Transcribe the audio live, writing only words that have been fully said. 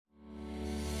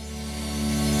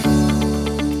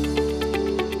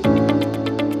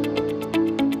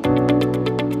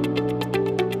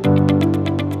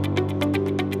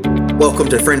Welcome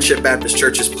to Friendship Baptist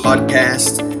Church's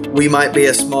podcast. We might be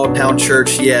a small town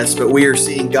church, yes, but we are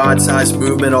seeing God-sized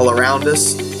movement all around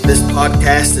us. This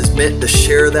podcast is meant to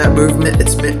share that movement.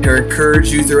 It's meant to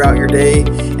encourage you throughout your day,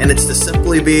 and it's to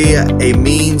simply be a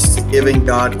means to giving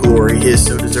God glory. He is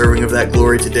so deserving of that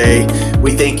glory today.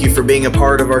 We thank you for being a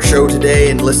part of our show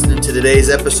today and listening to today's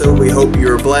episode. We hope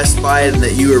you are blessed by it and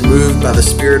that you are moved by the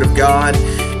Spirit of God.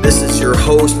 This is your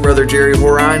host, Brother Jerry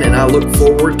Horine, and I look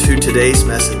forward to today's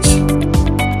message.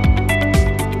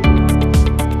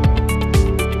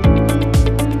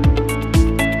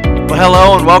 Well,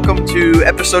 hello and welcome to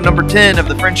episode number 10 of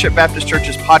the Friendship Baptist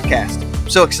Church's podcast. I'm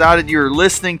so excited you're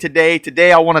listening today.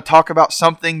 Today I want to talk about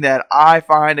something that I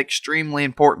find extremely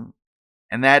important,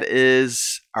 and that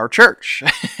is our church.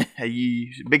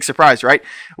 Big surprise, right?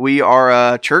 We are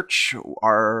a church.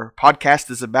 Our podcast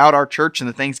is about our church and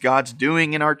the things God's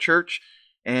doing in our church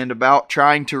and about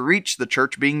trying to reach the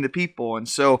church, being the people. And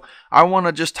so I want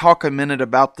to just talk a minute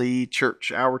about the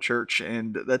church, our church,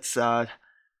 and that's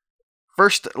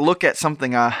first look at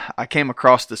something I came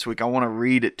across this week. I want to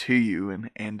read it to you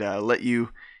and let you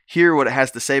hear what it has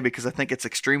to say because I think it's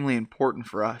extremely important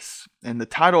for us. And the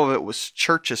title of it was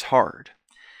Church is Hard.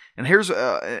 And here's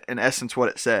in essence what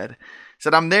it said. It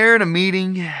said, I'm there in a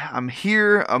meeting. I'm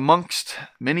here amongst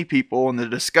many people, and the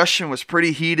discussion was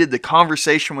pretty heated. The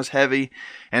conversation was heavy,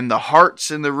 and the hearts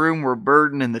in the room were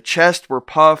burdened, and the chests were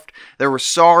puffed. There was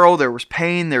sorrow, there was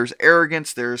pain, there was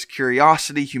arrogance, there was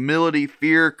curiosity, humility,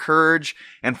 fear, courage,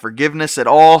 and forgiveness, it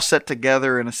all set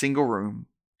together in a single room.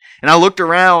 And I looked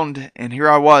around, and here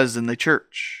I was in the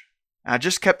church. I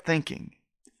just kept thinking,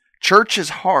 church is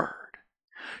hard.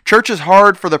 Church is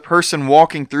hard for the person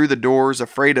walking through the doors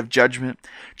afraid of judgment.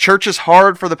 Church is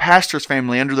hard for the pastor's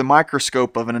family under the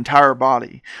microscope of an entire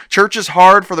body. Church is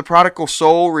hard for the prodigal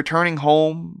soul returning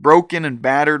home, broken and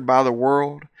battered by the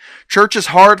world. Church is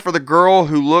hard for the girl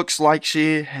who looks like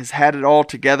she has had it all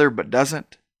together but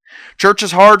doesn't. Church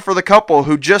is hard for the couple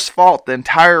who just fought the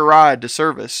entire ride to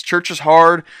service. Church is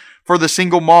hard for the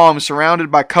single mom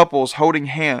surrounded by couples holding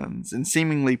hands in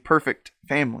seemingly perfect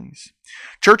families.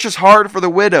 Church is hard for the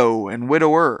widow and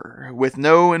widower with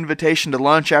no invitation to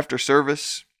lunch after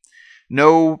service.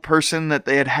 No person that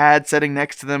they had sitting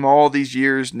next to them all these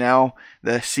years. Now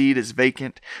the seat is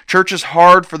vacant. Church is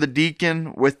hard for the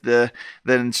deacon with the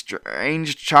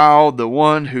estranged child, the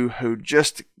one who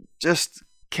just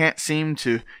can't seem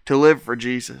to live for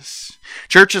Jesus.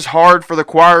 Church is hard for the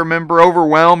choir member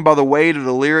overwhelmed by the weight of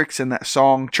the lyrics in that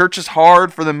song. Church is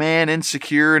hard for the man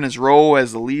insecure in his role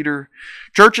as the leader.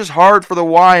 Church is hard for the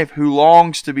wife who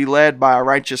longs to be led by a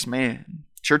righteous man.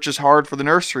 Church is hard for the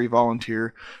nursery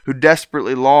volunteer who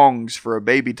desperately longs for a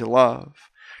baby to love.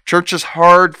 Church is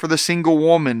hard for the single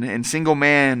woman and single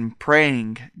man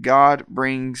praying God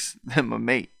brings them a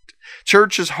mate.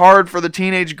 Church is hard for the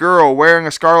teenage girl wearing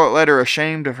a scarlet letter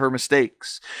ashamed of her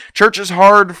mistakes. Church is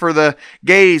hard for the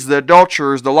gays, the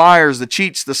adulterers, the liars, the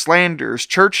cheats, the slanderers.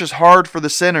 Church is hard for the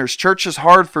sinners. Church is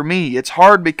hard for me. It's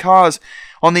hard because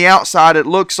on the outside it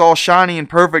looks all shiny and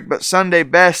perfect, but Sunday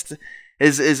best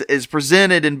is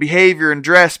presented in behavior and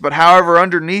dress. But however,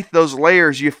 underneath those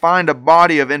layers you find a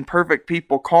body of imperfect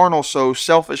people, carnal souls,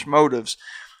 selfish motives.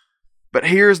 But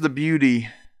here's the beauty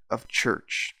of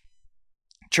church.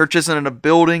 Church isn't a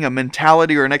building, a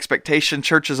mentality, or an expectation.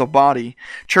 Church is a body.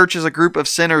 Church is a group of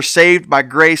sinners saved by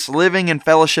grace, living in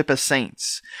fellowship as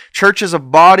saints. Church is a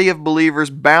body of believers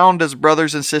bound as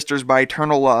brothers and sisters by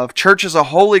eternal love. Church is a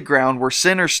holy ground where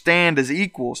sinners stand as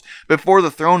equals before the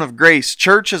throne of grace.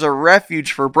 Church is a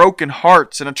refuge for broken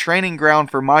hearts and a training ground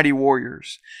for mighty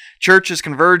warriors. Church is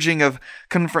converging of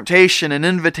confrontation and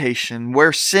invitation,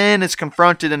 where sin is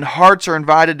confronted and hearts are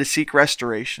invited to seek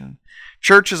restoration.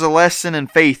 Church is a lesson in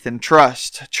faith and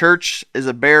trust. Church is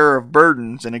a bearer of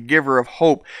burdens and a giver of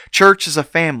hope. Church is a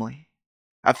family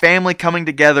coming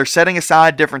together, setting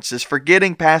aside differences,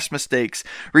 forgetting past mistakes,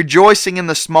 rejoicing in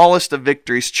the smallest of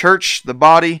victories. Church, the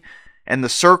body, and the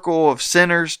circle of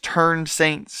sinners turned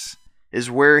saints is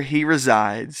where He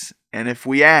resides, and if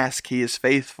we ask, He is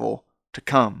faithful to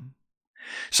come.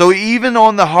 So even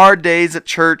on the hard days at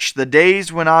church, the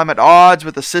days when I'm at odds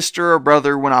with a sister or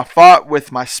brother, when I fought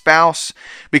with my spouse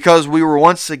because we were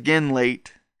once again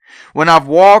late, when I've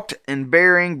walked in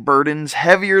bearing burdens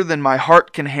heavier than my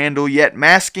heart can handle, yet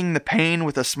masking the pain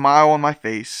with a smile on my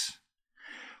face,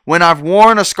 when I've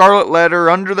worn a scarlet letter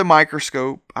under the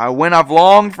microscope, when I've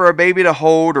longed for a baby to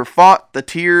hold or fought the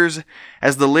tears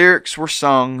as the lyrics were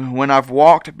sung, when I've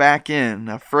walked back in,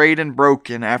 afraid and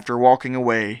broken after walking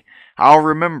away, I'll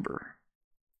remember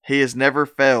He has never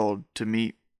failed to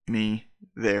meet me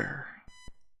there.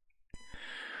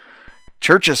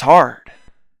 Church is hard.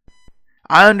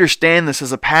 I understand this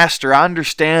as a pastor. I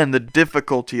understand the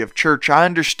difficulty of church. I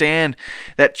understand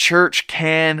that church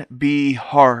can be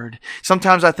hard.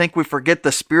 Sometimes I think we forget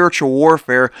the spiritual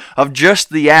warfare of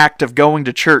just the act of going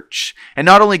to church. And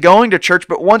not only going to church,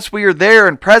 but once we are there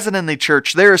and present in the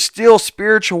church, there is still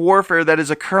spiritual warfare that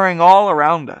is occurring all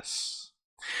around us.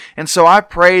 And so I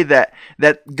pray that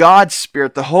God's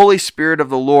Spirit, the Holy Spirit of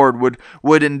the Lord, would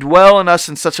indwell in us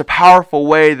in such a powerful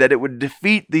way that it would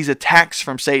defeat these attacks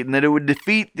from Satan, that it would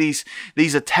defeat these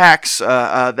attacks,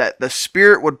 that the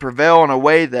Spirit would prevail in a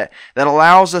way that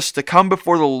allows us to come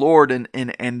before the Lord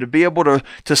and to be able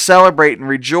to celebrate and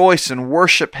rejoice and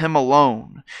worship Him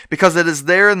alone. Because it is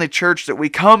there in the church that we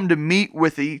come to meet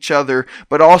with each other,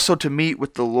 but also to meet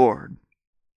with the Lord.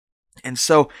 And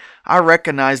so I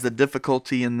recognize the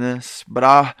difficulty in this, but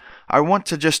I want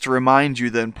to just remind you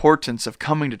the importance of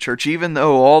coming to church. Even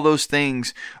though all those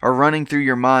things are running through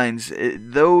your minds,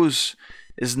 that's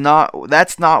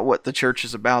not what the church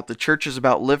is about. The church is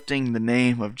about lifting the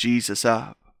name of Jesus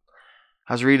up.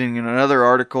 I was reading in another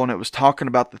article, and it was talking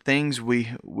about the things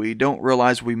we don't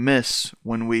realize we miss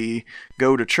when we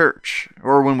go to church,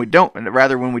 or when we don't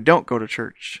go to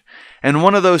church. And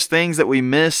one of those things that we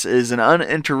miss is an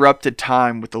uninterrupted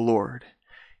time with the Lord.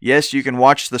 Yes, you can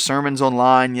watch the sermons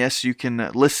online. Yes, you can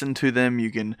listen to them.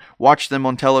 You can watch them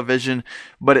on television.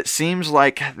 But it seems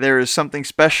like there is something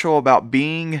special about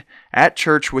being at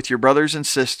church with your brothers and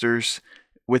sisters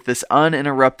with this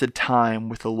uninterrupted time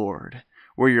with the Lord,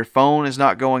 where your phone is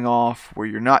not going off, where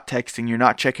you're not texting, you're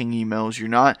not checking emails, you're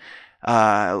not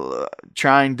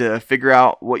trying to figure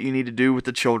out what you need to do with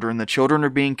the children. The children are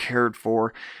being cared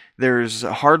for. There's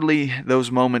hardly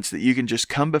those moments that you can just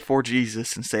come before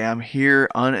Jesus and say, I'm here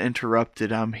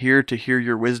uninterrupted. I'm here to hear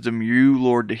your wisdom, you,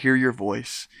 Lord, to hear your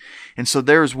voice. And so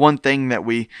there's one thing that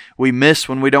we miss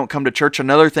when we don't come to church.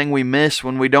 Another thing we miss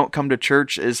when we don't come to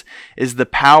church is the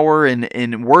power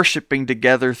in worshiping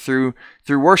together through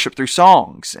worship, through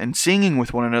songs and singing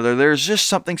with one another. There's just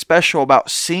something special about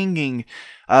singing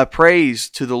praise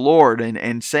to the Lord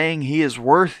and saying He is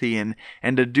worthy, and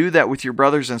to do that with your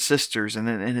brothers and sisters, and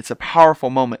it's a powerful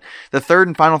moment. The third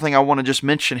and final thing I want to just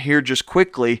mention here just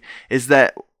quickly is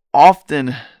that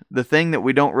often the thing that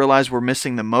we don't realize we're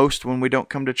missing the most when we don't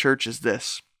come to church is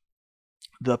this: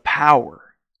 the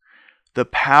power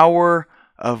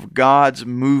of God's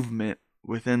movement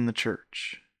within the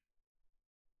church.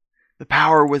 The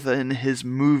power within His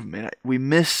movement. We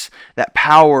miss that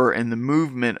power and the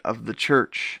movement of the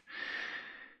church.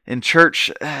 In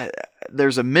church,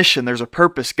 there's a mission, there's a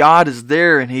purpose. God is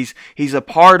there, and He's a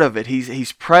part of it.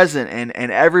 He's present,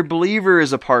 and every believer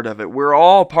is a part of it. We're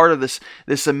all part of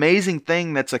this amazing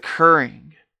thing that's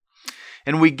occurring.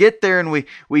 And we get there and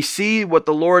we see what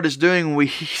the Lord is doing. We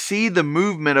see the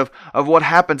movement of what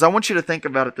happens. I want you to think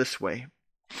about it this way.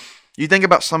 You think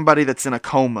about somebody that's in a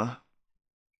coma.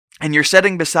 And you're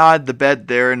sitting beside the bed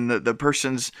there, and the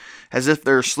person's as if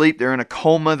they're asleep. They're in a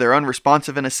coma. They're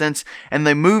unresponsive in a sense. And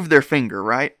they move their finger,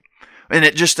 right? And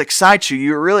it just excites you.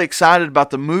 You're really excited about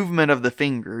the movement of the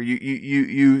finger.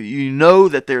 You know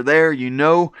that they're there. You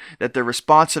know that they're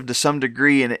responsive to some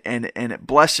degree, and it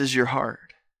blesses your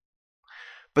heart.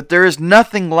 But there is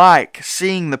nothing like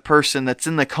seeing the person that's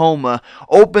in the coma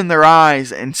open their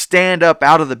eyes and stand up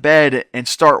out of the bed and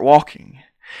start walking.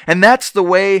 And that's the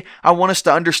way I want us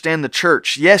to understand the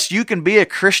church. Yes, you can be a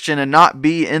Christian and not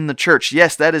be in the church.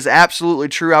 Yes, that is absolutely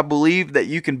true. I believe that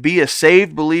you can be a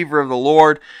saved believer of the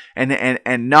Lord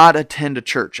and not attend a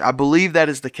church. I believe that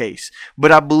is the case.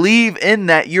 But I believe in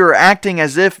that you're acting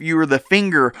as if you were the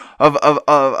finger of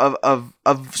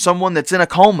someone that's in a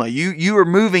coma. You are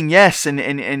moving, yes,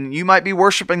 and you might be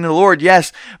worshiping the Lord,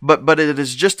 yes, but it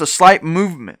is just a slight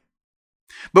movement.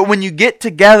 But when you get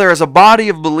together as a body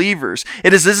of believers,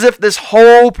 it is as if this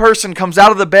whole person comes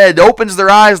out of the bed, opens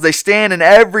their eyes, they stand, and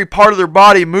every part of their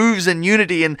body moves in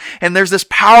unity. And there's this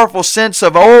powerful sense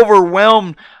of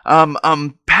overwhelmed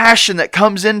passion that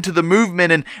comes into the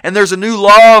movement. And there's a new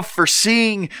love for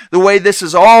seeing the way this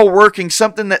is all working.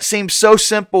 Something that seems so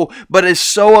simple, but is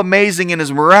so amazing and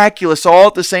is miraculous all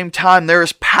at the same time. There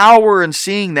is power in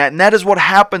seeing that. And that is what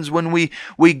happens when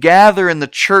we gather in the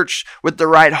church with the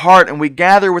right heart, and we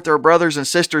gather with our brothers and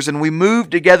sisters, and we move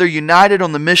together united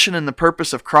on the mission and the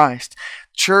purpose of Christ.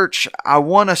 Church, I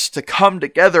want us to come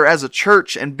together as a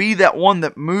church and be that one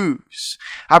that moves.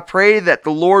 I pray that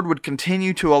the Lord would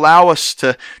continue to allow us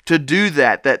to do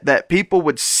that people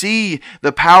would see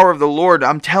the power of the Lord.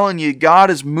 I'm telling you,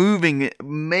 God is moving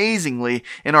amazingly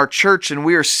in our church, and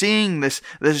we are seeing this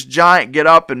giant get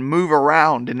up and move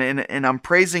around, and I'm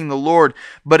praising the Lord,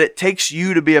 but it takes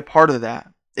you to be a part of that.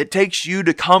 It takes you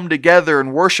to come together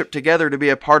and worship together to be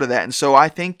a part of that. And so I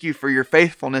thank you for your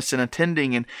faithfulness in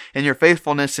attending and your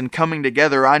faithfulness in coming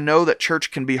together. I know that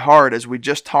church can be hard, as we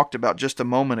just talked about just a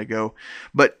moment ago.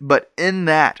 But in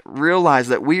that, realize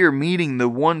that we are meeting the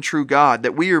one true God,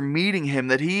 that we are meeting Him,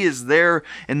 that He is there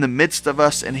in the midst of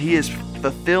us, and He is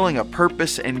fulfilling a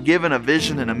purpose and given a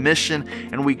vision and a mission,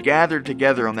 and we gathered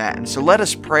together on that. And so let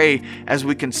us pray as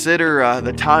we consider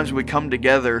the times we come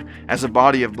together as a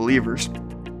body of believers.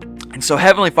 And so,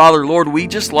 Heavenly Father, Lord, we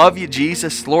just love you,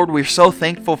 Jesus. Lord, we're so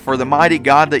thankful for the mighty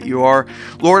God that you are.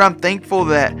 Lord, I'm thankful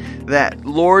that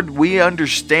Lord, we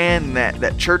understand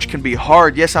that church can be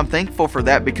hard. Yes, I'm thankful for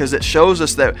that, because it shows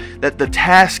us that the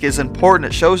task is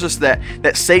important. It shows us that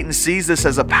Satan sees this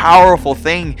as a powerful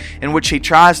thing in which he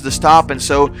tries to stop. And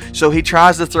so he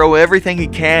tries to throw everything he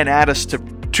can at us to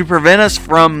prevent us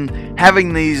from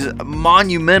having these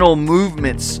monumental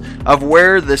movements of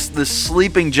where this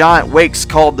sleeping giant wakes,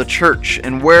 called the church,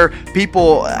 and where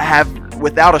people have,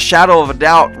 without a shadow of a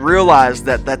doubt, realized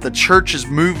that the church is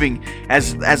moving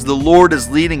as the Lord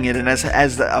is leading it, and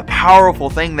as a powerful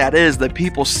thing that is, that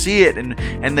people see it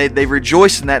and they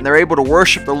rejoice in that, and they're able to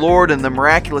worship the Lord and the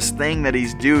miraculous thing that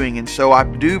He's doing. And so I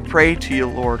do pray to you,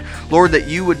 Lord, that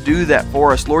you would do that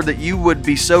for us, Lord, that you would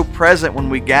be so present when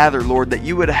we gather, Lord, that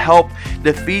you would help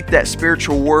defeat that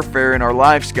spiritual warfare in our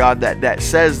lives, God, that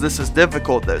says this is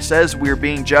difficult, that says we're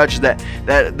being judged,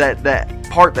 that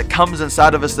part that comes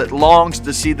inside of us that longs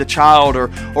to see the child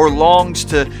or longs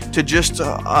to just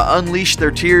unleash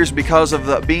their tears because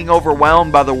of being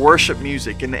overwhelmed by the worship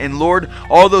music. And Lord,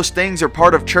 all those things are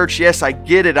part of church. Yes, I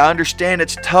get it. I understand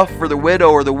it's tough for the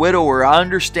widow or the widower. I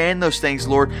understand those things,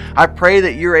 Lord. I pray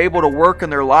that you're able to work in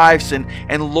their lives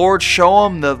and Lord, show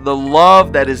them the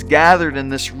love that is gathered in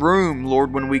this room,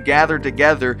 Lord, when we gather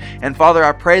together. And Father,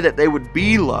 I pray that they would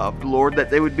be loved, Lord, that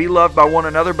they would be loved by one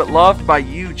another, but loved by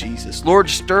you, Jesus. Lord,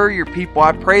 stir your people.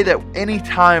 I pray that any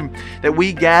time that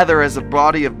we gather as a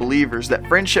body of believers, that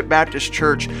Friendship Baptist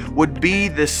Church would be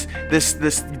this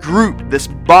group, this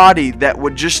body that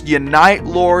would just unite,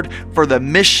 Lord, for the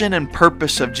mission and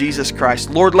purpose of Jesus Christ.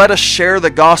 Lord, let us share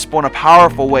the gospel in a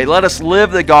powerful way. Let us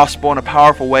live the gospel in a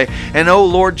powerful way. And oh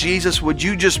Lord Jesus, would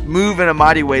you just move in a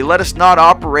mighty way? Let us not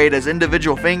operate as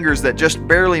individual fingers that just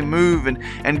barely move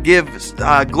and give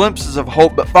glimpses of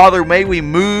hope. But Father, may we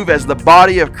move as the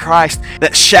body of Christ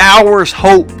that showers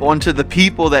hope onto the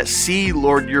people that see,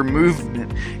 Lord, your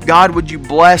movement. God, would you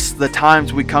bless the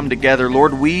times we come together?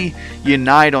 Lord, we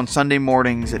unite on Sunday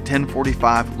mornings at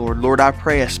 10:45, Lord. Lord, I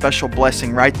pray a special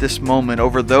blessing right this moment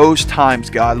over those times,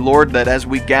 God. Lord, that as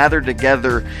we gather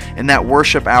together in that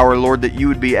worship hour, Lord, that you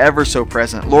would be ever so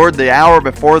present. Lord, the hour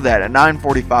before that at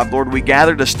 9:45, Lord, we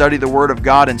gather to study the Word of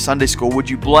God in Sunday school. Would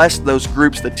you bless those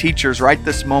groups, the teachers, right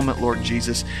this moment, Lord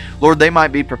Jesus? Lord, they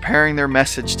might be preparing their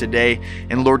message today,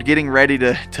 and Lord, getting ready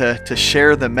to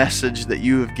share the message that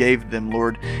you have gave them,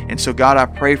 Lord. And so, God, I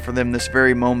pray for them this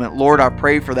very moment. Lord, I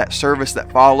pray for that service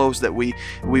that follows, that we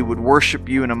would worship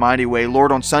you in a mighty way.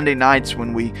 Lord, on Sunday nights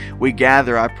when we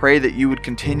gather, I pray that you would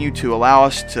continue to allow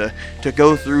us to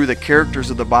go through the characters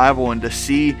of the Bible and to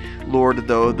see, Lord,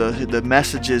 the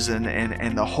messages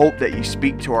and the hope that you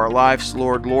speak to our lives,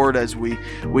 Lord. Lord, as we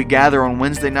gather on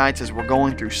Wednesday nights, as we're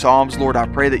going through Psalms, Lord, I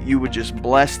pray that you would just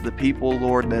bless the people,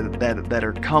 Lord, that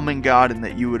are coming, God, and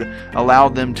that you would allow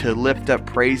them to lift up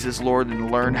praises, Lord,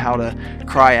 and learn how to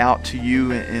cry out to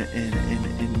you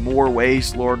in more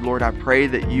ways, Lord. Lord, I pray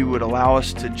that you would allow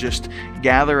us to just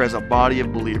gather as a body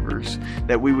of believers,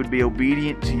 that we would be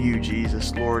obedient to you,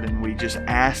 Jesus, Lord, and we just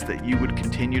ask that you would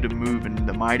continue to move in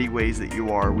the mighty ways that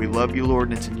you are. We love you, Lord,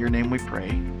 and it's in your name we pray.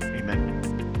 Amen.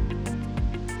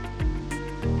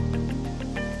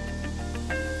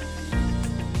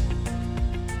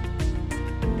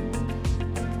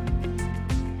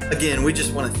 Again, we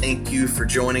just want to thank you for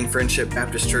joining Friendship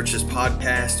Baptist Church's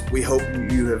podcast. We hope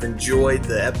you have enjoyed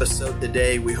the episode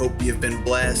today. We hope you've been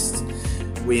blessed.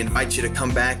 We invite you to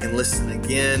come back and listen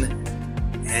again.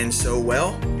 And so,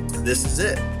 well, this is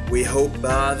it. We hope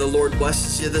the Lord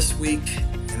blesses you this week.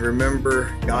 And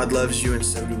remember, God loves you and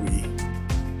so do we.